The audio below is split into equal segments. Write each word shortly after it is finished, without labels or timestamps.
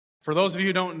For those of you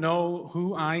who don't know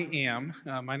who I am,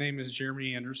 my name is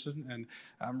Jeremy Anderson, and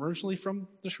I'm originally from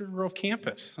the Sugar Grove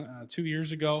campus. 2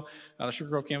 years ago, the Sugar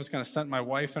Grove campus kind of sent my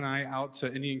wife and I out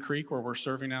to Indian Creek, where we're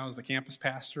serving now as the campus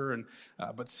pastor, and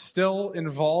but still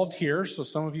involved here. So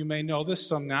some of you may know this,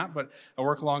 some not, but I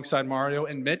work alongside Mario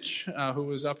and Mitch,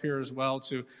 who is up here as well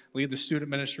to lead the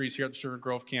student ministries here at the Sugar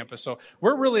Grove campus. So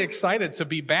we're really excited to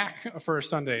be back for a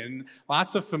Sunday, and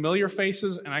lots of familiar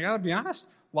faces, and I got to be honest,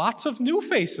 lots of new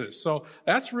faces. So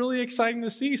that's really exciting to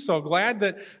see. So glad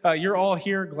that you're all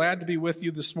here. Glad to be with you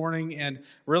this morning and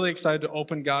really excited to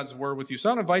open God's Word with you. So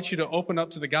I invite you to open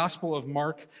up to the Gospel of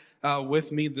Mark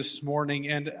with me this morning.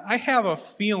 And I have a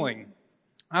feeling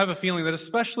that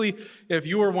especially if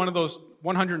you were one of those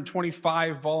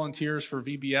 125 volunteers for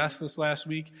VBS this last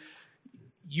week,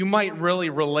 you might really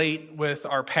relate with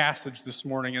our passage this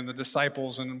morning and the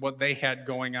disciples and what they had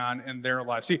going on in their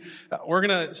lives. See, we're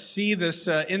going to see this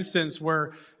instance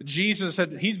where Jesus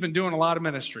he's been doing a lot of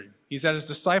ministry. He's had his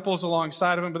disciples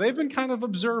alongside of him, but they've been kind of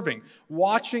observing,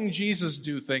 watching Jesus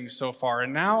do things so far.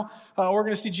 And now we're going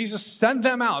to see Jesus send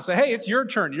them out. Say, hey, it's your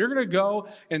turn. You're going to go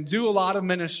and do a lot of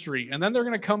ministry. And then they're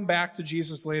going to come back to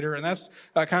Jesus later. And that's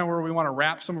kind of where we want to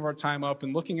wrap some of our time up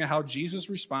and looking at how Jesus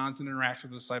responds and interacts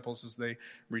with the disciples as they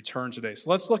return today. So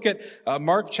let's look at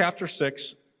Mark chapter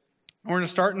 6. We're going to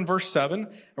start in verse 7,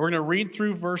 and we're going to read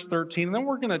through verse 13, and then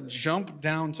we're going to jump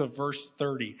down to verse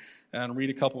 30 and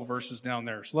read a couple of verses down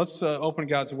there. So let's open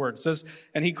God's Word. It says,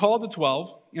 "And he called the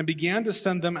 12 and began to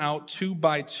send them out 2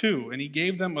 by 2, and he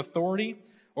gave them authority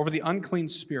over the unclean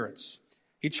spirits.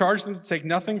 He charged them to take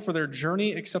nothing for their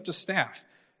journey except a staff,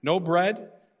 no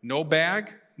bread, no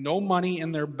bag, no money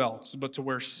in their belts, but to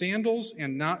wear sandals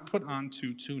and not put on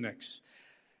 2 tunics.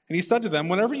 And he said to them,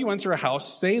 whenever you enter a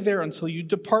house, stay there until you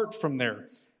depart from there.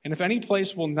 And if any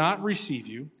place will not receive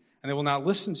you, and they will not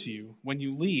listen to you, when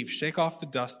you leave, shake off the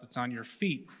dust that's on your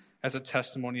feet as a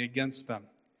testimony against them.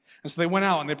 And so they went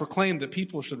out and they proclaimed that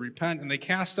people should repent, and they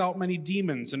cast out many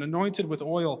demons and anointed with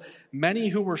oil many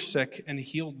who were sick and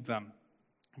healed them."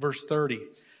 Verse 30.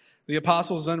 "The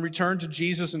apostles then returned to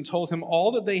Jesus and told him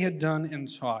all that they had done and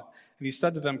taught. And he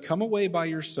said to them, come away by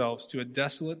yourselves to a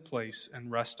desolate place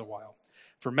and rest a while.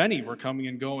 For many were coming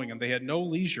and going, and they had no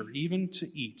leisure even to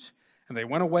eat. And they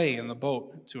went away in the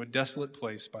boat to a desolate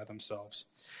place by themselves."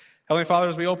 Heavenly Father,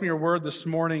 as we open your word this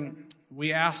morning,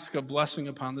 we ask a blessing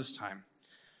upon this time.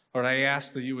 Lord, I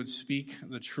ask that you would speak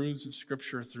the truths of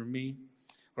Scripture through me.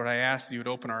 Lord, I ask that you would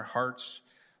open our hearts.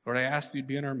 Lord, I ask that you'd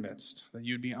be in our midst, that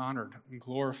you'd be honored and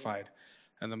glorified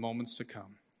in the moments to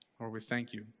come. Lord, we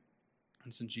thank you.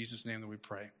 It's in Jesus' name that we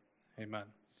pray. Amen.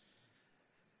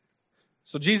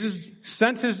 So Jesus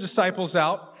sent his disciples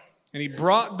out, and he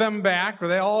brought them back, or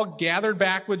they all gathered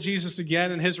back with Jesus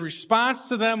again, and his response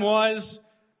to them was,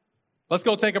 let's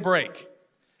go take a break.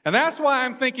 And that's why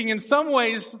I'm thinking in some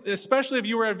ways, especially if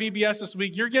you were at VBS this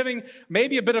week, you're giving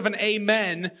maybe a bit of an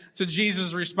amen to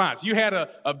Jesus' response. You had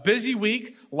a busy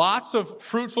week, lots of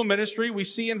fruitful ministry. We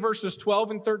see in verses 12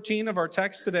 and 13 of our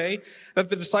text today that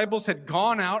the disciples had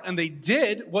gone out and they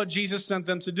did what Jesus sent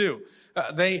them to do.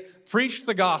 They preached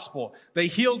the gospel. They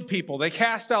healed people. They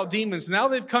cast out demons. Now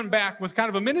they've come back with kind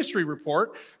of a ministry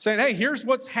report saying, hey, here's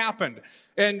what's happened.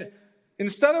 And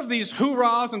instead of these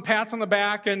hoorahs and pats on the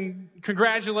back and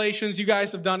congratulations, you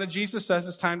guys have done it, Jesus says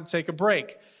it's time to take a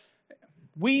break.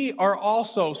 We are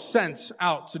also sent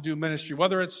out to do ministry,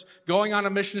 whether it's going on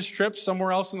a missions trip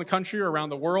somewhere else in the country or around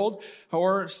the world,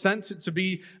 or sent to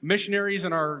be missionaries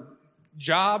in our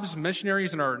jobs,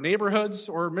 missionaries in our neighborhoods,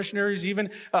 or missionaries even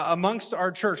amongst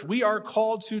our church. We are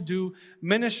called to do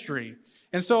ministry.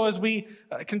 And so as we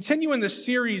continue in this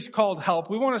series called Help,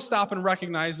 we want to stop and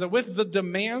recognize that with the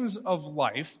demands of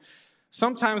life,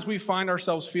 sometimes we find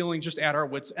ourselves feeling just at our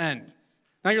wits' end.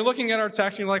 Now you're looking at our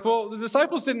text and you're like, well, the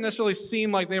disciples didn't necessarily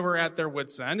seem like they were at their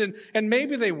wits' end, and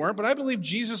maybe they weren't, but I believe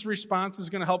Jesus' response is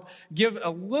going to help give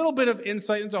a little bit of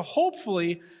insight into,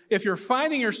 hopefully, if you're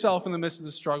finding yourself in the midst of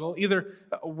the struggle, either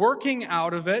working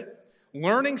out of it,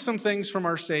 learning some things from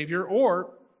our Savior,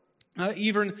 or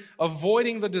even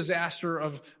avoiding the disaster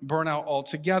of burnout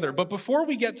altogether. But before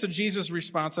we get to Jesus'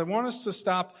 response, I want us to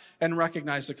stop and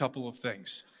recognize a couple of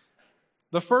things.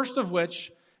 The first of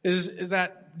which is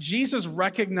that Jesus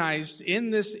recognized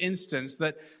in this instance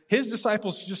that his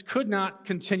disciples just could not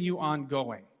continue on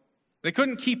going. They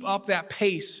couldn't keep up that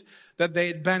pace that they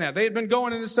had been at. They had been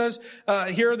going, and it says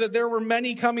here that there were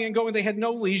many coming and going. They had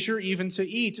no leisure even to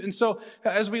eat. And so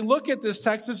as we look at this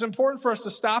text, it's important for us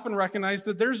to stop and recognize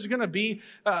that there's going to be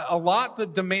a lot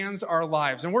that demands our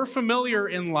lives. And we're familiar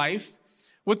in life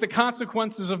with the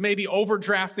consequences of maybe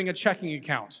overdrafting a checking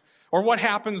account, or what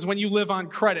happens when you live on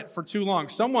credit for too long.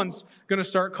 Someone's going to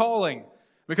start calling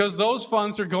because those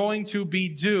funds are going to be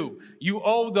due. You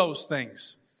owe those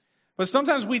things. But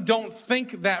sometimes we don't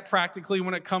think that practically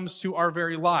when it comes to our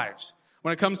very lives,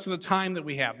 when it comes to the time that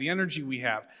we have, the energy we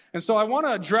have. And so I want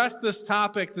to address this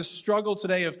topic, this struggle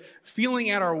today of feeling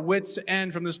at our wits'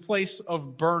 end from this place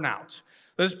of burnout.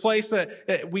 This place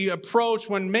that we approach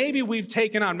when maybe we've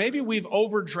taken on, maybe we've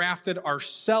overdrafted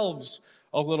ourselves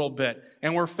a little bit,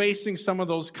 and we're facing some of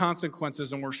those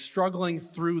consequences, and we're struggling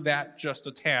through that just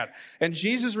a tad. And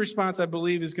Jesus' response, I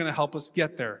believe, is going to help us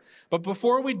get there. But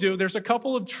before we do, there's a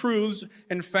couple of truths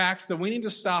and facts that we need to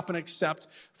stop and accept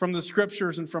from the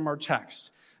scriptures and from our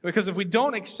text. Because if we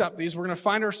don't accept these, we're going to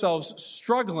find ourselves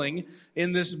struggling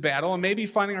in this battle and maybe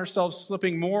finding ourselves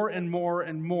slipping more and more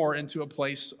and more into a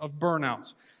place of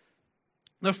burnout.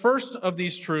 The first of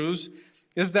these truths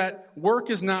is that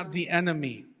work is not the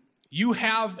enemy. You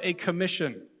have a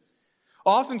commission.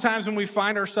 Oftentimes when we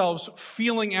find ourselves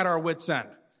feeling at our wits' end,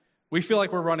 we feel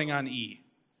like we're running on E.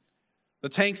 The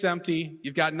tank's empty,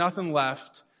 you've got nothing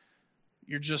left,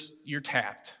 you're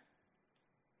tapped.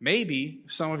 Maybe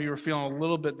some of you are feeling a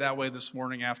little bit that way this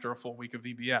morning after a full week of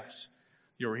VBS.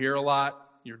 You were here a lot,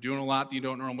 you're doing a lot that you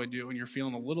don't normally do, and you're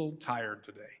feeling a little tired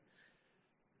today.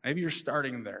 Maybe you're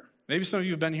starting there. Maybe some of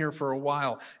you have been here for a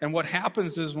while. And what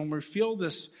happens is when we feel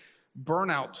this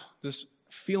burnout, this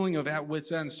feeling of at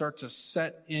wit's end start to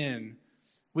set in,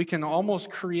 we can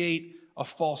almost create a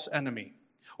false enemy.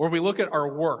 Or we look at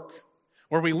our work,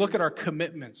 where we look at our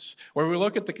commitments, where we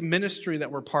look at the ministry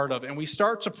that we're part of, and we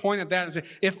start to point at that and say,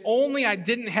 if only I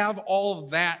didn't have all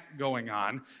of that going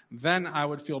on, then I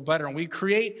would feel better. And we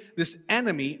create this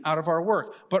enemy out of our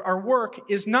work. But our work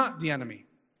is not the enemy.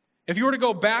 If you were to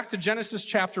go back to Genesis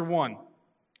chapter 1,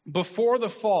 before the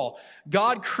fall,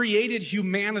 God created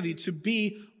humanity to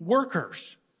be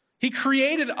workers. He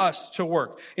created us to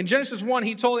work. In Genesis 1,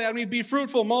 he told Adam, be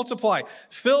fruitful, multiply,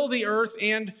 fill the earth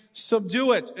and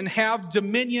subdue it and have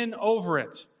dominion over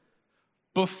it.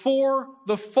 Before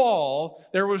the fall,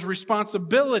 there was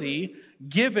responsibility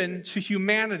given to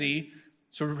humanity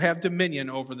to have dominion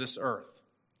over this earth.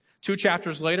 2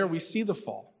 chapters later, we see the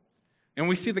fall. And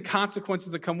we see the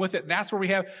consequences that come with it. That's where we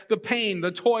have the pain,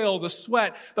 the toil, the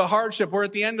sweat, the hardship, where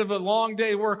at the end of a long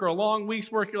day work or a long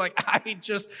week's work, you're like,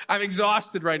 I'm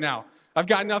exhausted right now. I've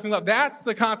got nothing left. That's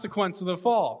the consequence of the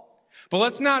fall. But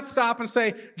let's not stop and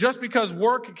say, just because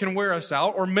work can wear us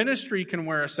out or ministry can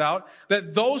wear us out,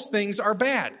 that those things are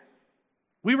bad.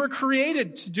 We were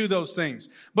created to do those things.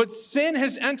 But sin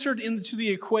has entered into the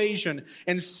equation,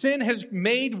 and sin has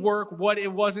made work what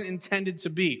it wasn't intended to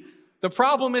be. The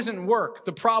problem isn't work.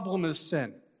 The problem is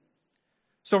sin.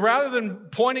 So rather than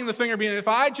pointing the finger, being, if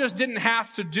I just didn't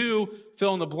have to do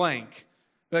fill in the blank,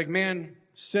 like, man,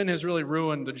 sin has really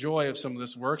ruined the joy of some of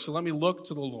this work. So let me look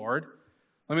to the Lord.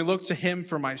 Let me look to him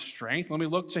for my strength. Let me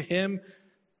look to him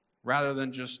rather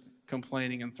than just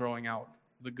complaining and throwing out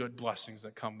the good blessings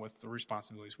that come with the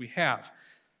responsibilities we have.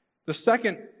 The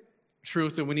second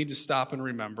truth that we need to stop and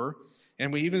remember,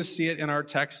 and we even see it in our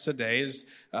text today, is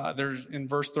there's in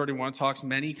verse 31, it talks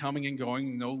many coming and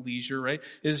going, no leisure, right?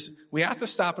 Is we have to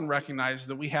stop and recognize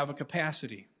that we have a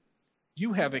capacity.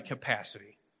 You have a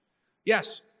capacity.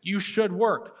 Yes, you should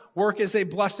work. Work is a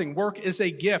blessing. Work is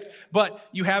a gift. But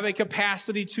you have a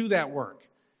capacity to that work.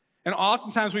 And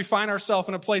oftentimes we find ourselves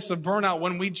in a place of burnout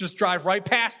when we just drive right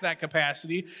past that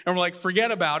capacity and we're like,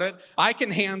 forget about it. I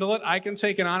can handle it. I can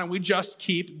take it on. And we just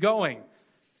keep going.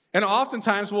 And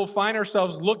oftentimes we'll find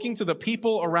ourselves looking to the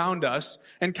people around us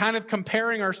and kind of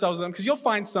comparing ourselves to them, because you'll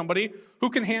find somebody who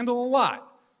can handle a lot.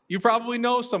 You probably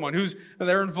know someone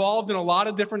they're involved in a lot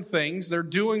of different things. They're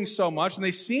doing so much and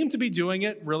they seem to be doing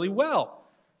it really well.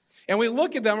 And we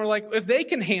look at them and we're like, if they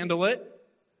can handle it,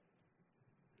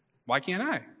 why can't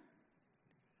I?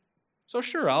 So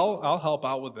sure, I'll help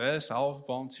out with this. I'll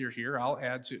volunteer here. I'll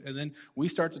add to, and then we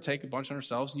start to take a bunch on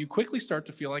ourselves, and you quickly start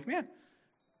to feel like, man,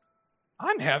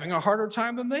 I'm having a harder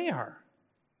time than they are.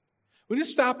 We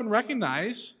just stop and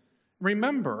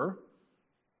remember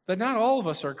that not all of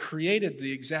us are created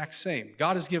the exact same.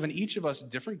 God has given each of us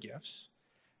different gifts,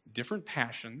 different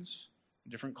passions,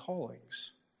 different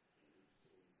callings.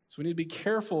 So we need to be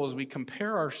careful as we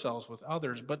compare ourselves with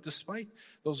others. But despite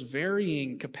those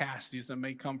varying capacities that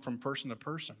may come from person to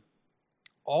person,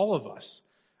 all of us,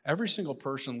 every single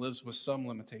person lives with some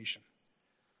limitation.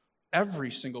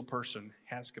 Every single person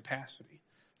has capacity.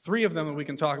 3 of them that we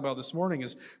can talk about this morning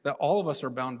is that all of us are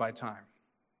bound by time.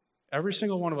 Every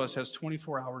single one of us has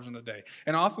 24 hours in a day.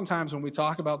 And oftentimes when we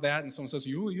talk about that and someone says,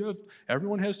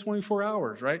 everyone has 24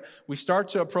 hours, right? We start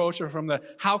to approach it from the,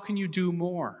 how can you do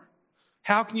more?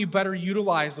 How can you better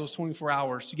utilize those 24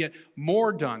 hours to get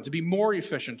more done, to be more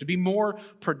efficient, to be more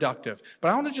productive? But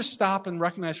I want to just stop and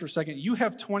recognize for a second, you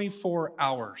have 24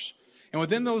 hours. And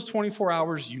within those 24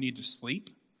 hours, you need to sleep,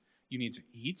 you need to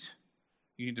eat,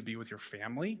 you need to be with your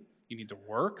family, you need to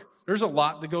work. There's a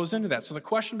lot that goes into that. So the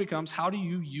question becomes, how do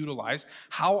you utilize,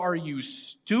 how are you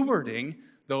stewarding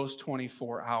those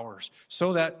 24 hours?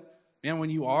 So that, man,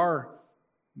 when you are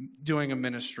doing a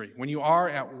ministry, when you are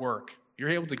at work, you're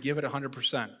able to give it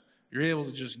 100%. You're able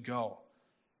to just go.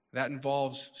 That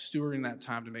involves stewarding that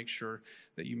time to make sure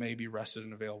that you may be rested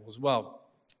and available as well.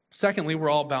 Secondly,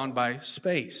 we're all bound by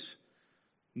space.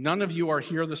 None of you are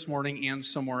here this morning and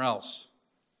somewhere else.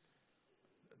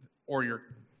 Or you're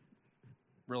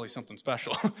really something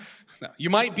special. No,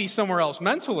 you might be somewhere else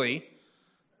mentally,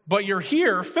 but you're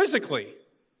here physically.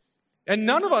 And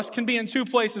none of us can be in two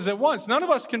places at once. None of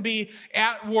us can be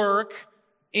at work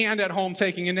and at home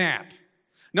taking a nap.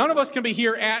 None of us can be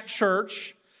here at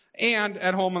church and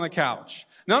at home on the couch.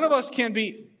 None of us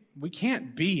we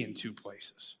can't be in two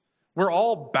places. We're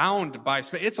all bound by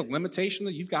space. It's a limitation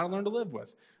that you've got to learn to live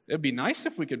with. It'd be nice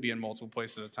if we could be in multiple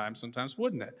places at a time sometimes,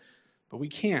 wouldn't it? But we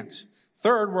can't.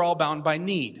 Third, we're all bound by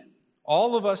need.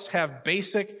 All of us have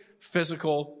basic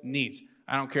physical needs.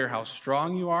 I don't care how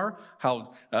strong you are,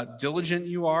 how diligent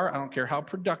you are. I don't care how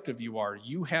productive you are.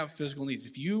 You have physical needs.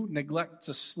 If you neglect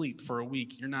to sleep for a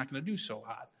week, you're not going to do so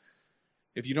hot.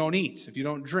 If you don't eat, if you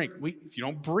don't drink, if you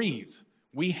don't breathe,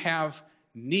 we have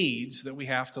needs that we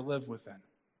have to live within.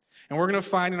 And we're going to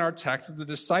find in our text that the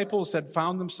disciples had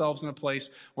found themselves in a place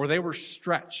where they were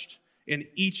stretched in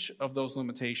each of those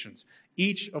limitations,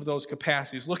 each of those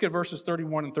capacities. Look at verses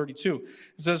 31 and 32.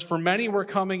 It says, "For many were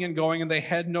coming and going, and they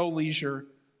had no leisure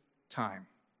time,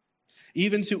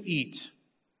 even to eat,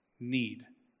 need.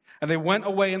 And they went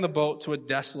away in the boat to a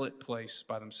desolate place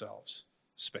by themselves."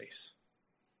 Space.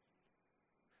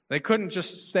 They couldn't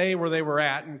just stay where they were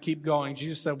at and keep going.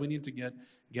 Jesus said, we need to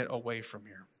get away from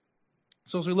here.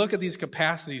 So as we look at these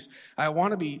capacities, I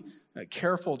want to be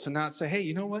careful to not say, hey,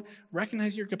 you know what?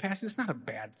 Recognize your capacity. It's not a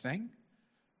bad thing.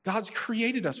 God's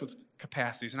created us with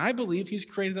capacities. And I believe he's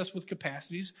created us with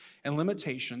capacities and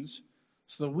limitations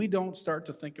so that we don't start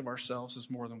to think of ourselves as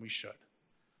more than we should.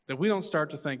 That we don't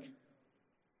start to think,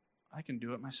 I can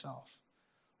do it myself.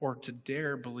 Or to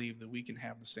dare believe that we can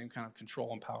have the same kind of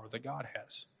control and power that God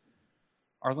has.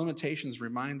 Our limitations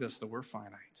remind us that we're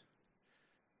finite.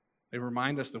 They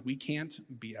remind us that we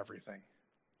can't be everything.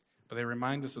 But they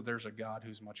remind us that there's a God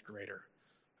who's much greater,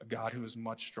 a God who is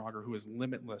much stronger, who is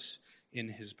limitless in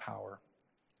his power.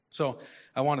 So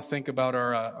I want to think about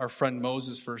our friend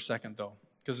Moses for a second, though.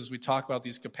 Because as we talk about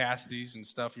these capacities and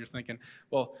stuff, you're thinking,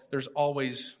 well, there's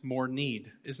always more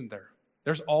need, isn't there?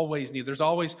 There's always need. There's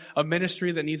always a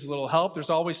ministry that needs a little help.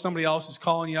 There's always somebody else who's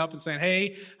calling you up and saying,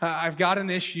 hey, I've got an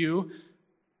issue.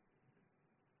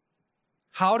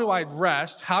 How do I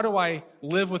rest? How do I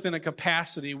live within a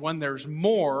capacity when there's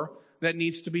more that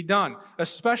needs to be done?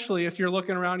 Especially if you're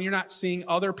looking around and you're not seeing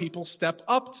other people step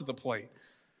up to the plate.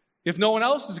 If no one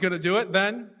else is going to do it,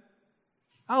 then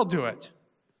I'll do it.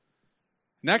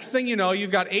 Next thing you know,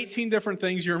 you've got 18 different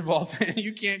things you're involved in.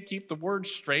 You can't keep the words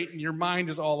straight, and your mind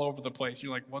is all over the place.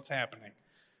 You're like, what's happening?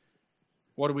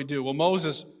 What do we do? Well,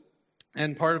 Moses,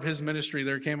 and part of his ministry,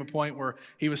 there came a point where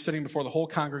he was sitting before the whole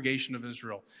congregation of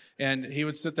Israel. And he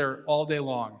would sit there all day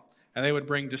long. And they would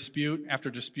bring dispute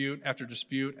after dispute after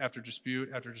dispute after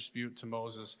dispute after dispute to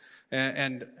Moses.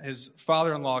 And his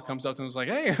father-in-law comes up to him and is like,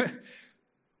 hey,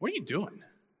 what are you doing?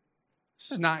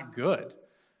 This is not good.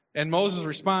 And Moses'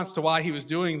 response to why he was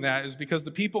doing that is because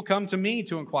the people come to me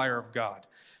to inquire of God.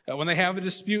 When they have a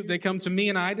dispute, they come to me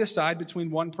and I decide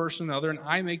between one person and another, and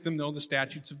I make them know the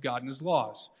statutes of God and his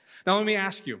laws. Now let me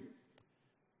ask you,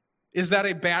 is that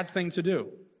a bad thing to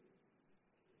do?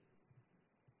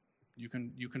 You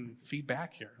can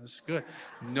feedback here. That's good.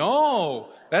 No,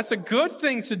 that's a good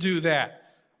thing to do that.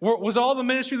 Was all the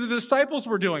ministry the disciples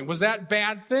were doing, was that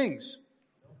bad things?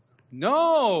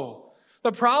 No.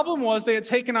 The problem was they had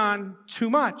taken on too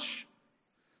much.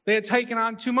 They had taken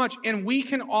on too much. And we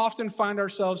can often find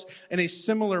ourselves in a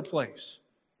similar place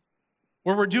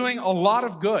where we're doing a lot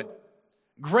of good,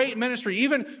 great ministry,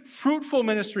 even fruitful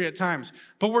ministry at times,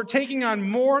 but we're taking on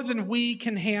more than we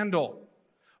can handle,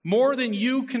 more than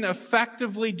you can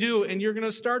effectively do. And you're going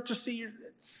to start to see it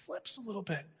slips a little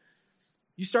bit.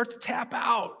 You start to tap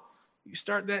out.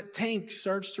 That tank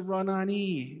starts to run on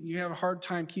E. You have a hard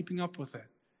time keeping up with it.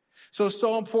 So it's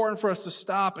so important for us to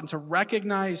stop and to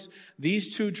recognize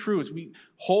these two truths. We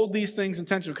hold these things in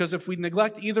tension, because if we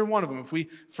neglect either one of them, if we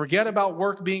forget about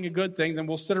work being a good thing, then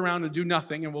we'll sit around and do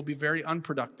nothing, and we'll be very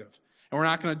unproductive. And we're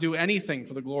not going to do anything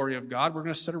for the glory of God. We're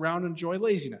going to sit around and enjoy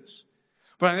laziness.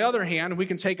 But on the other hand, we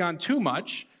can take on too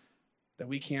much that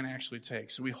we can't actually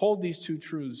take. So we hold these two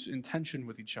truths in tension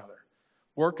with each other.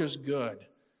 Work is good,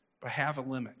 but have a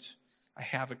limit. I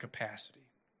have a capacity.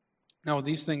 Now, with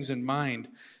these things in mind,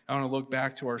 I want to look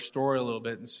back to our story a little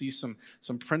bit and see some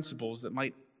principles that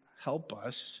might help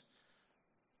us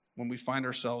when we find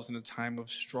ourselves in a time of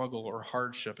struggle or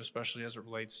hardship, especially as it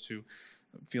relates to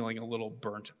feeling a little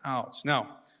burnt out.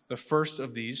 Now, the first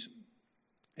of these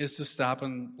is to stop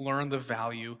and learn the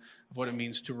value of what it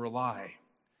means to rely.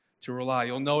 To rely.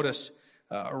 You'll notice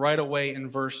right away in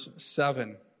verse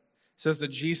 7, it says that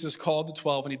Jesus called the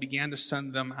 12 and he began to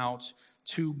send them out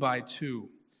 2 by 2.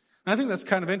 And I think that's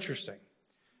kind of interesting.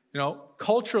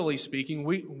 Culturally speaking,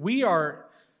 we are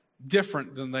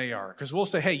different than they are, because we'll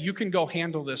say, hey, you can go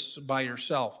handle this by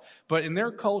yourself. But in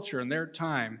their culture, in their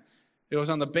time, it was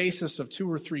on the basis of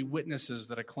 2 or 3 witnesses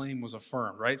that a claim was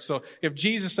affirmed, right? So if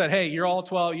Jesus said, hey, you're all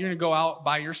 12, you're going to go out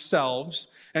by yourselves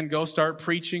and go start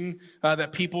preaching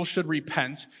that people should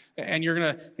repent, and you're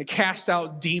going to cast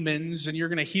out demons, and you're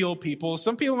going to heal people.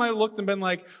 Some people might have looked and been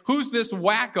like, who's this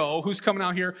wacko who's coming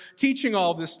out here teaching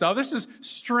all this stuff? This is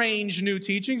strange new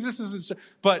teachings. This isn't.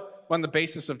 But on the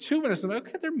basis of 2 witnesses,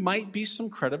 okay, there might be some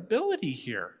credibility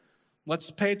here. Let's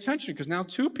pay attention, because now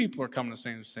 2 people are coming to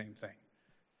say the same thing.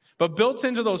 But built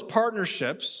into those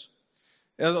partnerships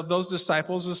of those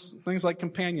disciples is things like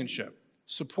companionship,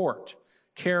 support,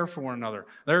 care for one another.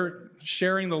 They're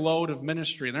sharing the load of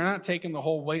ministry. They're not taking the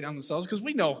whole weight on themselves, because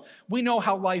we know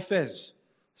how life is.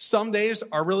 Some days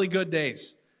are really good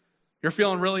days. You're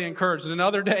feeling really encouraged. And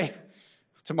another day,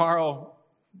 tomorrow,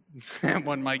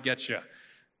 one might get you.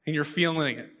 And you're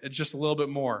feeling it just a little bit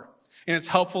more. And it's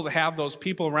helpful to have those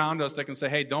people around us that can say,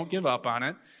 hey, don't give up on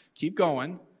it. Keep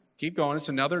going. Keep going. It's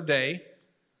another day.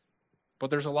 But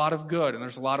there's a lot of good and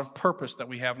there's a lot of purpose that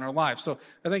we have in our lives. So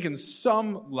I think in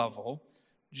some level,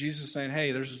 Jesus is saying,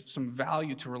 hey, there's some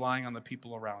value to relying on the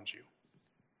people around you.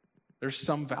 There's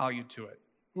some value to it.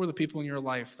 Who are the people in your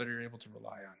life that you're able to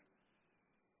rely on?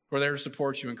 Who are there to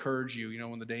support you, encourage you,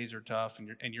 when the days are tough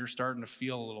and you're starting to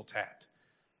feel a little tapped.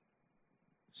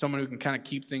 Someone who can kind of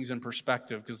keep things in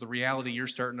perspective, because the reality you're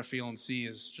starting to feel and see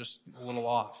is just a little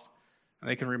off. And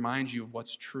they can remind you of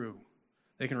what's true.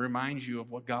 They can remind you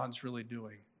of what God's really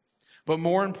doing. But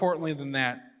more importantly than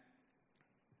that,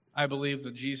 I believe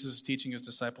that Jesus is teaching his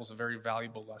disciples a very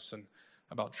valuable lesson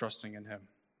about trusting in him.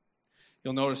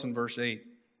 You'll notice in verse 8, it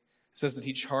says that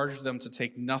he charged them to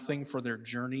take nothing for their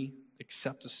journey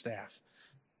except a staff.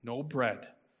 No bread,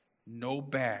 no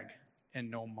bag, and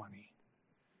no money.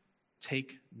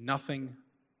 Take nothing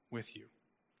with you.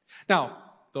 Now,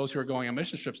 those who are going on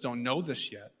mission trips don't know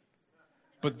this yet,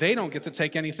 but they don't get to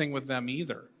take anything with them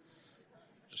either.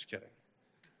 Just kidding.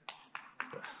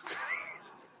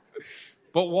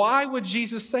 But why would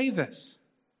Jesus say this?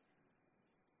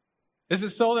 Is it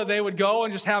so that they would go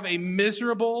and just have a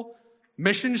miserable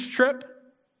missions trip?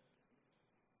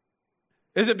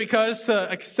 Is it because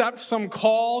to accept some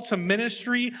call to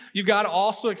ministry, you've got to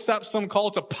also accept some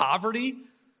call to poverty?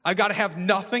 I've got to have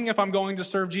nothing if I'm going to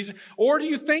serve Jesus? Or do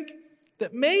you think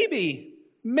that maybe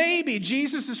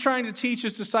Jesus is trying to teach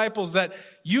his disciples that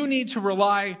you need to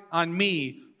rely on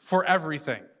me for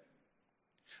everything?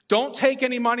 Don't take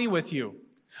any money with you.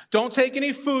 Don't take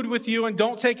any food with you, and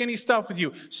don't take any stuff with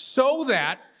you, so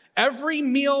that every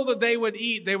meal that they would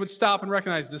eat, they would stop and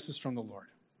recognize this is from the Lord.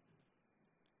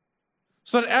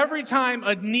 So that every time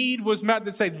a need was met,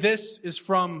 they'd say, this is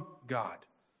from God.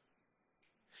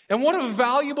 And what a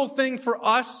valuable thing for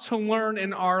us to learn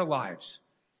in our lives.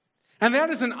 And that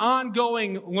is an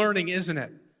ongoing learning, isn't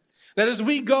it? That as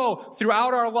we go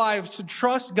throughout our lives to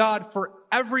trust God for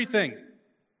everything,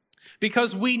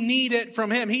 because we need it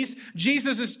from him.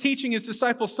 Jesus is teaching his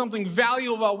disciples something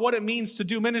valuable about what it means to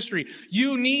do ministry.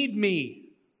 You need me.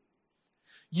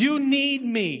 You need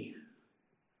me.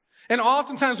 And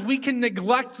oftentimes we can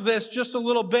neglect this just a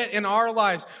little bit in our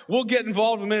lives. We'll get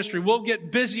involved in ministry. We'll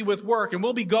get busy with work, and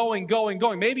we'll be going.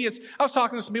 Maybe I was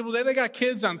talking to some people today, they got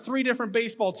kids on 3 different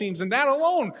baseball teams, and that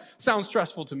alone sounds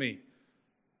stressful to me.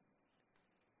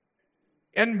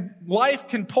 And life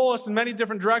can pull us in many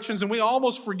different directions, and we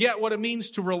almost forget what it means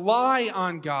to rely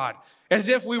on God, as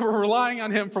if we were relying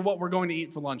on him for what we're going to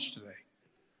eat for lunch today.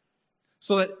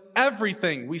 So that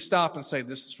everything we stop and say,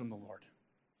 this is from the Lord.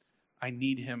 I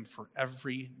need him for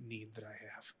every need that I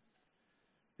have.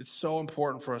 It's so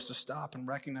important for us to stop and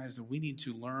recognize that we need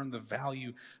to learn the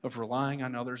value of relying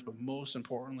on others, but most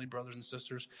importantly, brothers and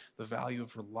sisters, the value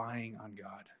of relying on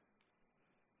God.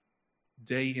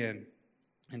 Day in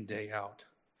and day out.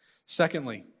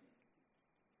 Secondly,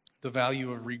 the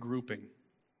value of regrouping.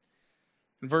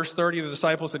 In verse 30, the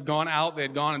disciples had gone out, they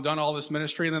had gone and done all this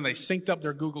ministry, and then they synced up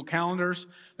their Google calendars.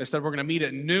 They said, we're going to meet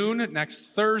at noon next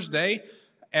Thursday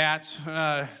at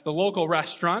the local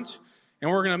restaurant, and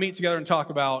we're going to meet together and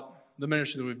talk about the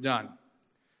ministry that we've done.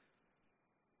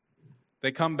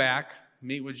 They come back,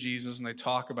 meet with Jesus, and they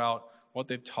talk about what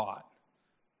they've taught,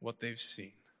 what they've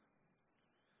seen.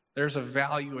 There's a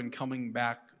value in coming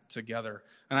back together.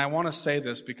 And I want to say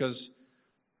this because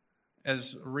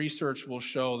as research will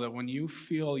show that when you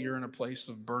feel you're in a place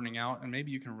of burning out, and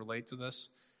maybe you can relate to this,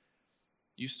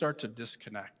 you start to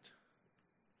disconnect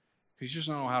because you just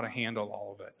don't know how to handle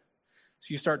all of it.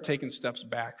 So you start taking steps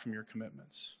back from your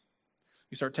commitments.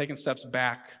 You start taking steps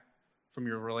back from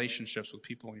your relationships with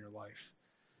people in your life.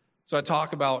 So I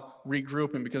talk about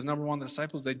regrouping because, number one, the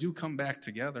disciples, they do come back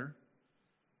together.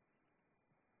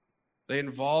 They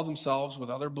involve themselves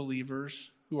with other believers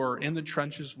who are in the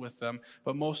trenches with them.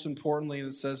 But most importantly,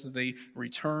 it says that they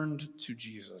returned to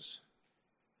Jesus.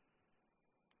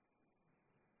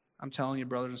 I'm telling you,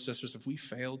 brothers and sisters, if we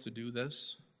fail to do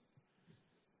this,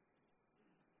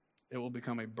 it will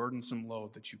become a burdensome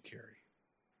load that you carry.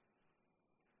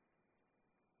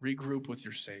 Regroup with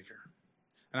your Savior.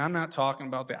 And I'm not talking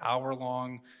about the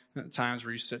hour-long times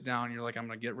where you sit down and you're like, I'm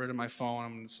going to get rid of my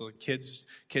phone so the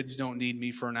kids don't need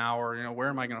me for an hour. You know, where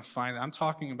am I going to find that? I'm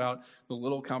talking about the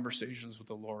little conversations with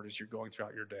the Lord as you're going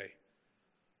throughout your day.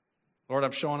 Lord,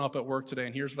 I'm showing up at work today,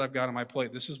 and here's what I've got on my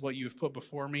plate. This is what you've put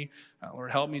before me.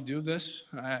 Lord, help me do this.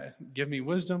 Give me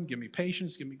wisdom, give me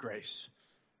patience, give me grace.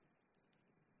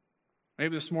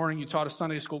 Maybe this morning you taught a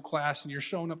Sunday school class, and you're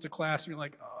showing up to class, and you're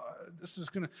like, this is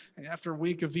going to, after a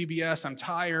week of VBS, I'm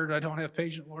tired, I don't have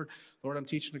patience. Lord, I'm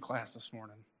teaching a class this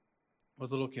morning with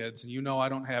little kids, and you know I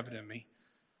don't have it in me.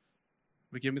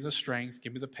 But give me the strength,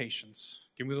 give me the patience,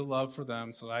 give me the love for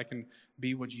them so that I can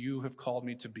be what you have called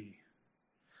me to be.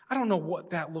 I don't know what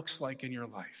that looks like in your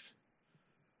life.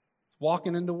 It's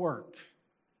walking into work.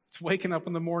 It's waking up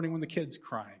in the morning when the kid's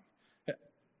crying.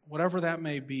 Whatever that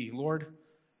may be, Lord,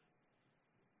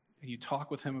 and you talk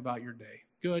with him about your day.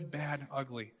 Good, bad,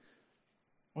 ugly.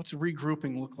 What's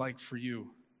regrouping look like for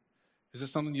you? Is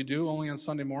this something you do only on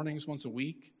Sunday mornings, once a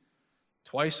week?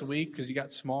 Twice a week because you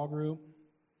got small group?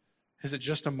 Is it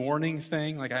just a morning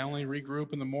thing, like I only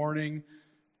regroup in the morning?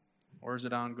 Or is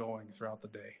it ongoing throughout the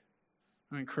day?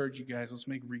 I encourage you guys, let's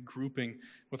make regrouping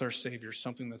with our Savior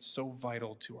something that's so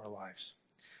vital to our lives.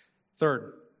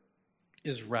 Third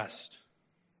is rest.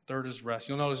 Third is rest.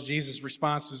 You'll notice Jesus'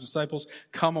 response to his disciples,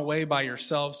 come away by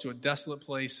yourselves to a desolate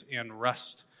place and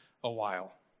rest a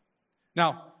while.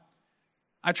 Now,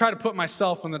 I try to put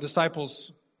myself in the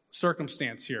disciples'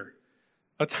 circumstance here.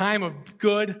 A time of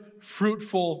good,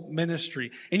 fruitful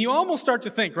ministry. And you almost start to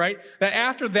think, right, that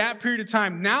after that period of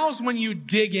time, now's when you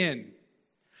dig in.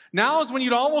 Now is when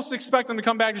you'd almost expect them to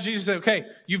come back to Jesus and say, okay,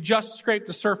 you've just scraped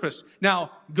the surface.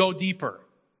 Now, go deeper.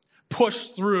 Push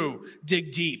through,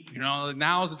 dig deep.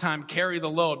 Now is the time, carry the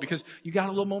load because you got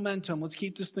a little momentum. Let's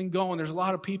keep this thing going. There's a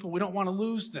lot of people. We don't want to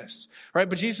lose this, right?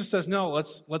 But Jesus says, no,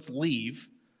 let's leave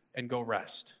and go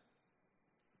rest.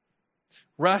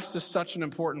 Rest is such an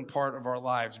important part of our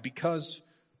lives because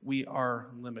we are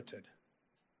limited.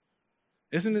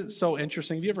 Isn't it so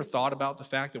interesting? Have you ever thought about the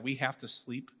fact that we have to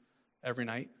sleep every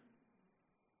night?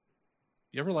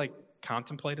 You ever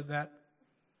contemplated that?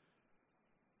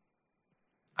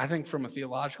 I think from a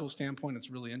theological standpoint, it's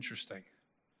really interesting.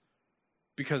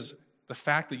 Because the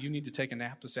fact that you need to take a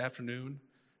nap this afternoon,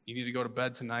 you need to go to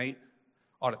bed tonight,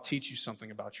 ought to teach you something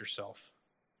about yourself.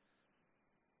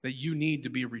 That you need to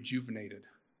be rejuvenated.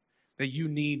 That you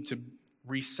need to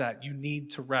reset. You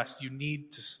need to rest. You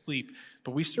need to sleep.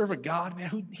 But we serve a God,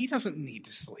 man, he doesn't need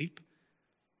to sleep.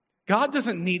 God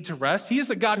doesn't need to rest. He is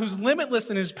a God who's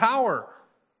limitless in his power.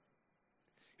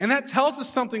 And that tells us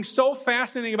something so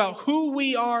fascinating about who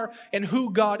we are and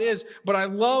who God is. But I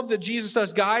love that Jesus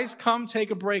says, guys, come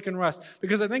take a break and rest.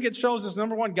 Because I think it shows us,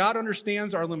 number one, God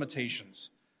understands our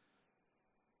limitations.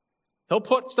 He'll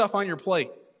put stuff on your plate.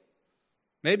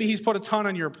 Maybe he's put a ton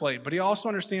on your plate, but he also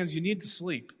understands you need to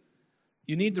sleep.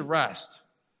 You need to rest.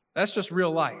 That's just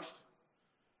real life.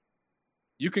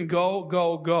 You can go,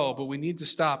 but we need to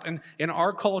stop. And in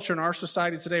our culture, in our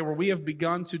society today, where we have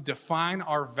begun to define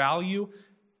our value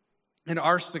and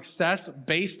our success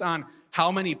based on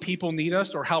how many people need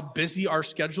us or how busy our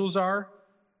schedules are,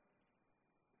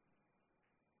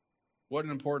 what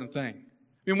an important thing.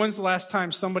 I mean, when's the last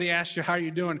time somebody asked you, how are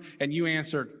you doing? And you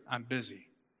answered, I'm busy.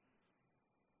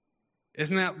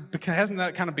 Hasn't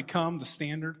that kind of become the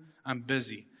standard? I'm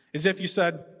busy. As if you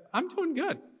said, I'm doing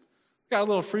good. Got a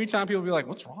little free time, people will be like,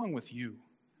 what's wrong with you?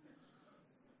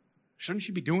 Shouldn't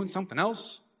you be doing something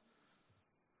else?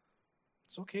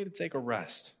 It's okay to take a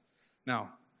rest. Now,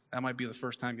 that might be the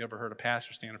first time you ever heard a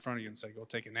pastor stand in front of you and say, go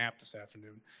take a nap this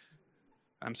afternoon.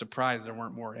 I'm surprised there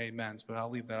weren't more amens, but I'll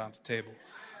leave that off the table.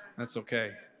 That's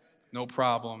okay. No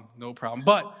problem, no problem.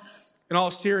 But in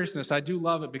all seriousness, I do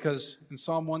love it because in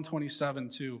Psalm 127,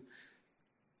 too,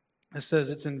 it says,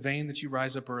 it's in vain that you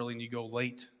rise up early and you go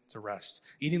late to rest,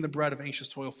 eating the bread of anxious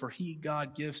toil, for he,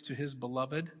 God, gives to his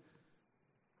beloved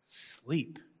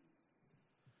sleep.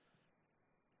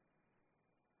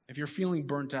 If you're feeling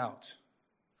burnt out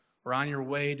or on your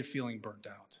way to feeling burnt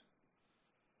out,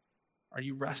 are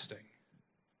you resting?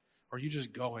 Or are you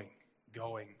just going?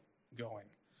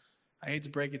 I hate to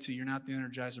break it to you, you're not the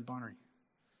Energizer Bunny.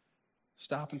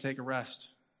 Stop and take a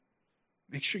rest.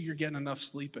 Make sure you're getting enough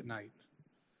sleep at night.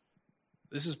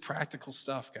 This is practical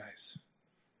stuff, guys.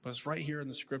 But it's right here in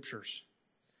the scriptures.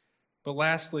 But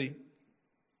lastly,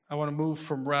 I want to move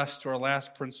from rest to our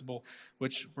last principle,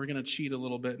 which we're going to cheat a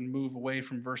little bit and move away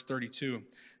from verse 32.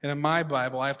 And in my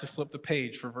Bible, I have to flip the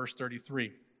page for verse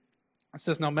 33. It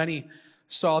says, now many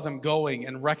saw them going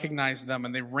and recognized them,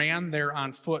 and they ran there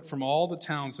on foot from all the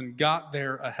towns and got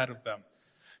there ahead of them.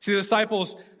 See, the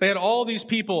disciples, they had all these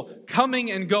people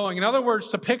coming and going. In other words,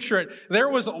 to picture it, there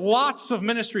was lots of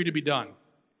ministry to be done.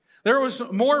 There was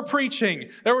more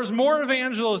preaching. There was more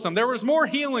evangelism. There was more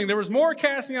healing. There was more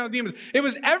casting out of demons. It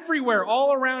was everywhere,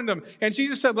 all around them. And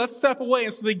Jesus said, let's step away.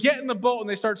 And so they get in the boat and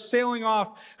they start sailing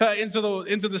off into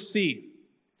the sea.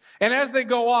 And as they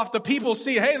go off, the people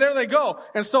see, hey, there they go.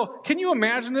 And so can you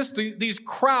imagine this? These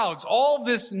crowds, all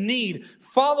this need,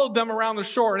 followed them around the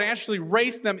shore and actually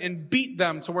raced them and beat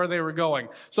them to where they were going.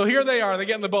 So here they are. They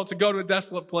get in the boat to go to a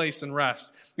desolate place and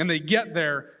rest. And they get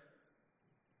there,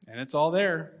 and it's all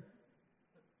there.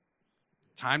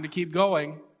 Time to keep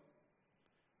going.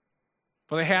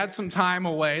 But they had some time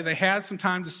away. They had some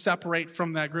time to separate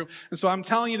from that group. And so I'm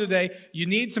telling you today, you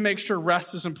need to make sure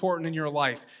rest is important in your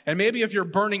life. And maybe if you're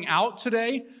burning out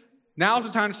today, now's the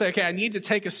time to say, okay, I need to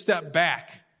take a step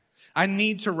back. I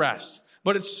need to rest.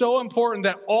 But it's so important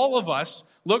that all of us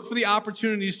look for the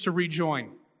opportunities to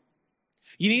rejoin.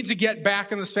 You need to get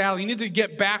back in the saddle. You need to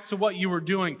get back to what you were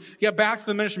doing. Get back to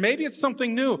the ministry. Maybe it's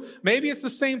something new. Maybe it's the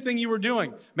same thing you were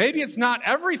doing. Maybe it's not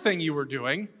everything you were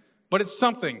doing, but it's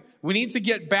something. We need to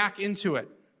get back into it.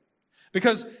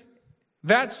 Because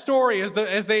that story,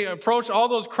 as they approached all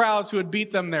those crowds who had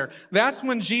beat them there, that's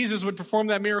when Jesus would perform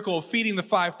that miracle of feeding the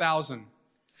 5,000.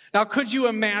 Now, could you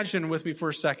imagine with me for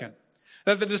a second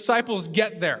that the disciples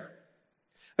get there?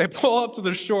 They pull up to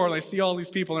the shore, and they see all these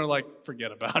people, and they're like,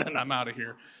 forget about it, I'm out of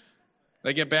here.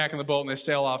 They get back in the boat, and they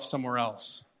sail off somewhere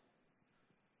else.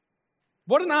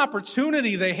 What an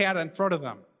opportunity they had in front of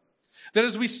them. That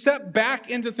as we step back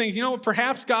into things, you know what,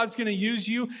 perhaps God's going to use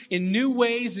you in new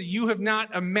ways that you have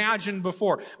not imagined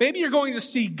before. Maybe you're going to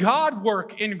see God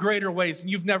work in greater ways than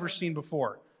you've never seen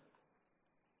before.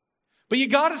 But you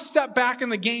got to step back in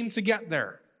the game to get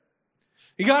there.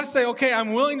 You got to say, okay,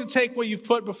 I'm willing to take what you've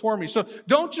put before me. So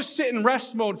don't just sit in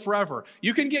rest mode forever.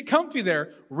 You can get comfy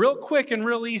there real quick and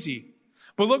real easy.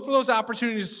 But look for those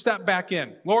opportunities to step back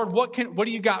in. Lord, what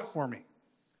do you got for me?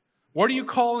 What are you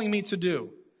calling me to do?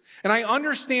 And I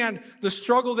understand the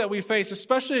struggle that we face,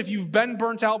 especially if you've been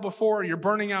burnt out before or you're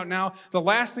burning out now. The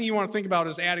last thing you want to think about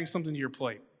is adding something to your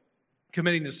plate,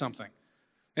 committing to something.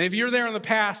 And if you're there in the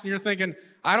past and you're thinking,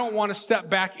 I don't want to step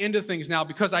back into things now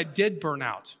because I did burn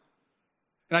out.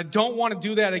 And I don't want to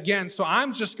do that again, so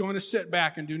I'm just going to sit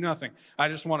back and do nothing. I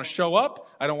just want to show up.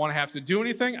 I don't want to have to do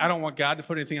anything. I don't want God to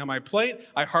put anything on my plate.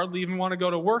 I hardly even want to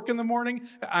go to work in the morning.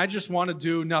 I just want to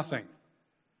do nothing.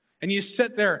 And you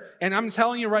sit there, and I'm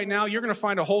telling you right now, you're going to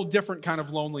find a whole different kind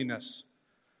of loneliness.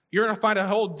 You're going to find a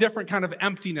whole different kind of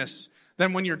emptiness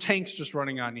than when your tank's just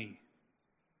running on E.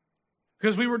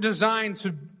 Because we were designed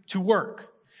to work.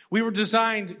 We were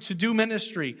designed to do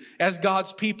ministry as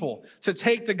God's people, to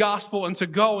take the gospel and to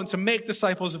go and to make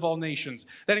disciples of all nations.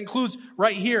 That includes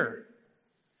right here.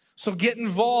 So get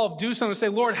involved, do something, say,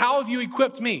 Lord, how have you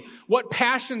equipped me? What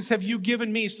passions have you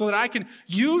given me so that I can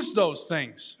use those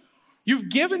things? You've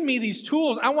given me these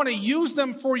tools. I want to use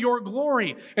them for your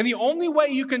glory. And the only way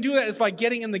you can do that is by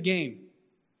getting in the game.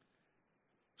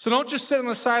 So don't just sit on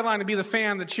the sideline and be the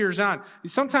fan that cheers on.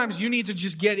 Sometimes you need to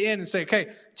just get in and say, okay,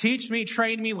 teach me,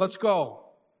 train me, let's go.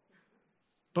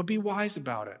 But be wise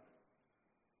about it.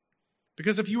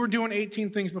 Because if you were doing 18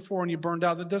 things before and you burned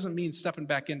out, that doesn't mean stepping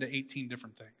back into 18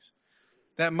 different things.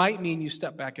 That might mean you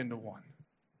step back into 1,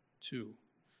 2,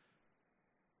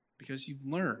 because you've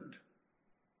learned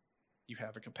you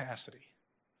have a capacity.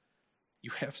 You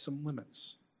have some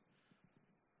limits.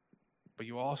 But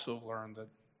you also have learned that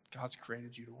God's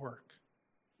created you to work.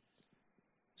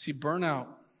 See, burnout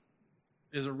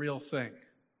is a real thing.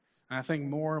 And I think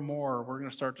more and more we're going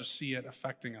to start to see it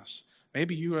affecting us.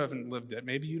 Maybe you haven't lived it.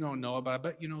 Maybe you don't know it, but I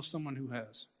bet you know someone who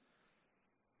has.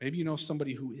 Maybe you know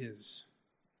somebody who is.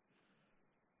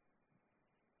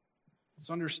 Let's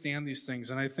understand these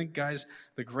things. And I think, guys,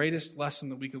 the greatest lesson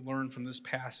that we could learn from this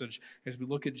passage as we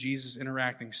look at Jesus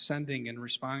interacting, sending, and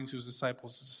responding to his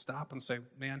disciples is to stop and say,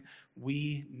 man,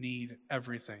 we need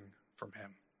everything from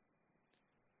him.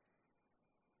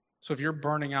 So if you're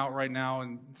burning out right now,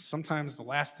 and sometimes the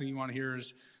last thing you want to hear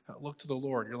is, look to the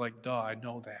Lord. You're like, duh, I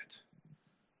know that.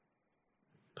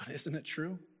 But isn't it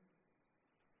true?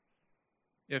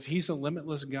 If he's a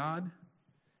limitless God,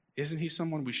 isn't he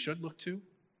someone we should look to?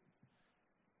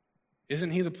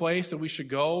 Isn't he the place that we should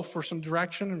go for some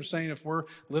direction? I'm saying if we're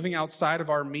living outside of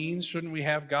our means, shouldn't we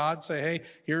have God say, hey,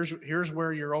 here's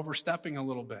where you're overstepping a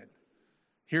little bit.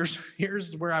 Here's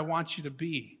where I want you to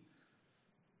be.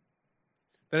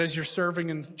 That as you're serving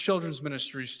in children's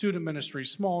ministry, student ministry,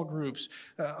 small groups,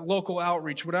 local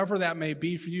outreach, whatever that may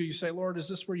be for you, you say, Lord, is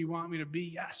this where you want me to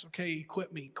be? Yes, okay,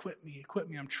 equip me.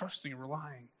 I'm trusting and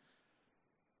relying.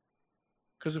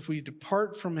 Because if we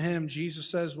depart from him, Jesus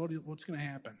says, what's going to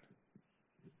happen?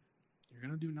 You're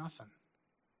going to do nothing.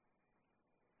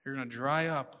 You're going to dry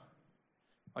up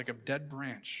like a dead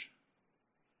branch.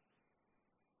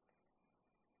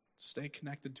 Stay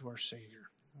connected to our Savior.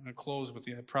 I'm going to close with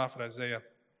the prophet Isaiah,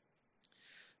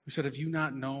 who said, have you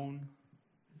not known,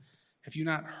 have you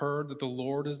not heard that the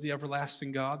Lord is the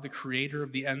everlasting God, the creator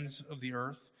of the ends of the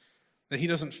earth? That he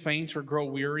doesn't faint or grow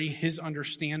weary, his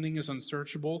understanding is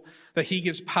unsearchable, that he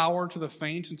gives power to the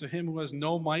faint, and to him who has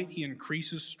no might he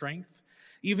increases strength.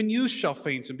 Even youths shall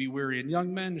faint and be weary, and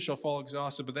young men shall fall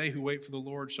exhausted, but they who wait for the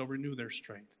Lord shall renew their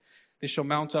strength. They shall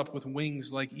mount up with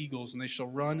wings like eagles, and they shall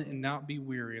run and not be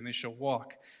weary, and they shall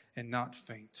walk and not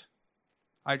faint.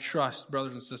 I trust,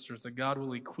 brothers and sisters, that God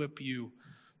will equip you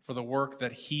for the work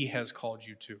that he has called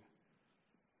you to.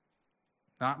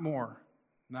 Not more,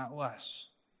 not less.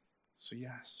 So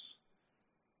yes,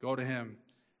 go to him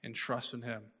and trust in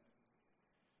him,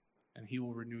 and he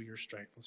will renew your strength. Let's